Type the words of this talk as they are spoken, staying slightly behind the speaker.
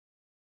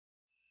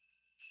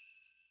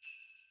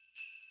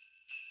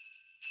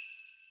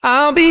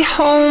I'll be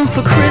home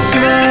for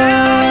Christmas.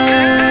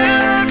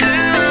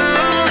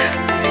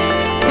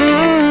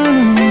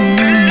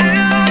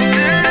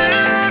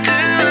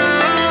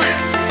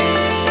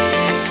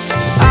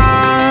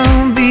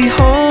 I'll be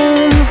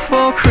home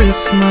for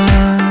Christmas.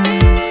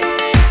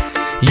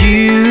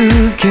 You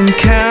can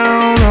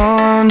count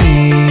on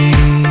me.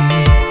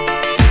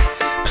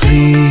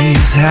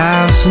 Please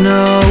have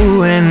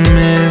snow and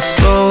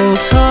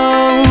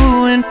mistletoe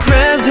and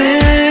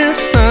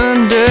presents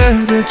under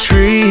the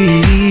tree.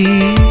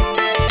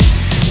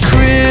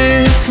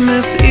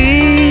 Christmas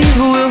Eve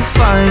will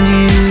find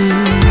you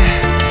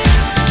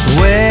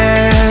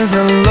where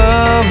the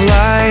love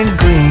light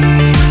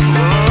gleams.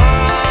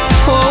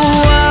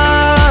 Oh,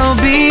 I'll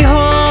be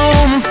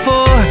home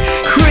for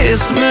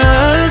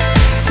Christmas,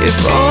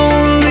 if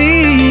only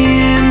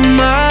in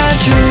my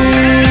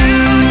dreams.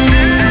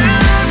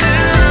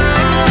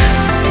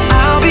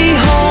 I'll be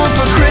home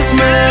for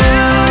Christmas.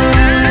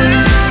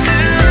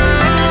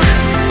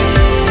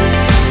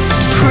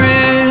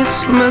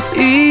 Christmas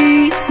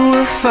Eve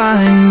will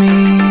find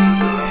me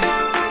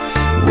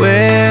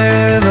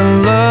where the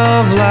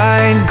love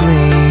light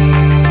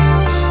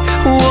gleams.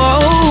 Whoa,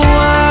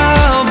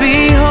 I'll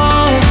be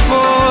home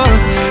for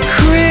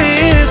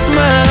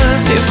Christmas,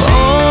 if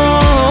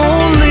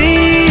only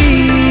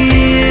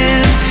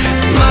in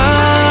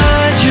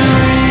my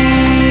dreams.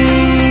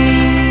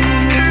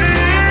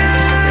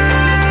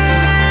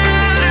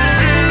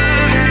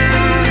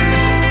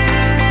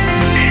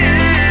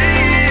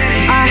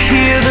 I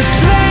hear the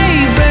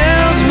sleigh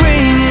bells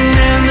ringing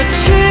and the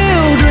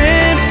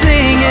children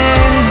singing.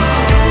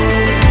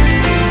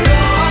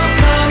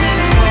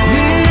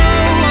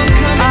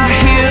 I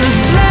hear the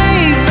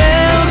sleigh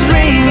bells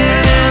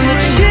ringing and the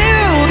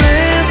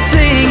children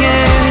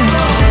singing.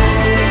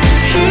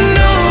 You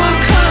know I'm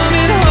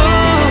coming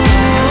home.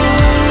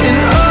 And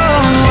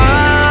oh,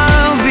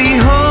 I'll be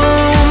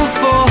home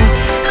for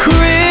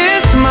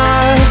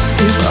Christmas,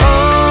 if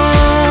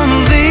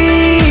only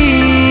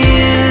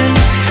in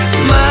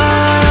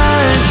my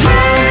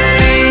dreams.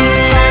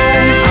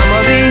 I'ma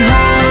be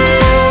home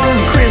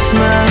for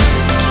Christmas.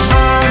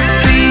 I'll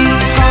be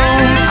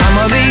home.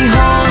 I'ma be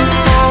home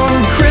for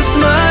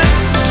Christmas.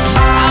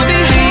 I'll be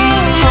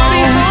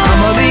home.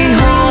 I'ma be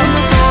home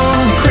for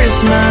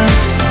Christmas.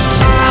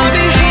 I'll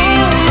be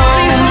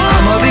home.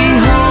 I'ma be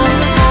home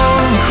for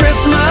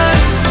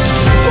Christmas.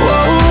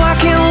 Whoa, I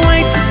can't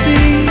wait to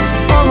see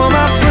all of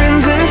my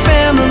friends and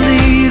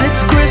family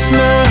this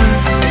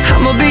Christmas.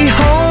 I'ma be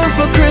home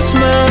for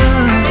Christmas.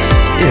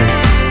 Yeah.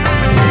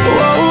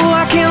 Whoa,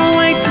 I can't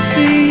wait to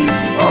see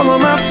all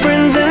of my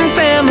friends and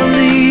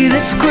family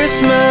this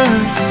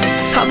Christmas.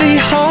 I'll be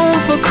home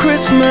for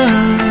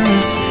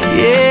Christmas.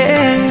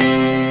 Yeah.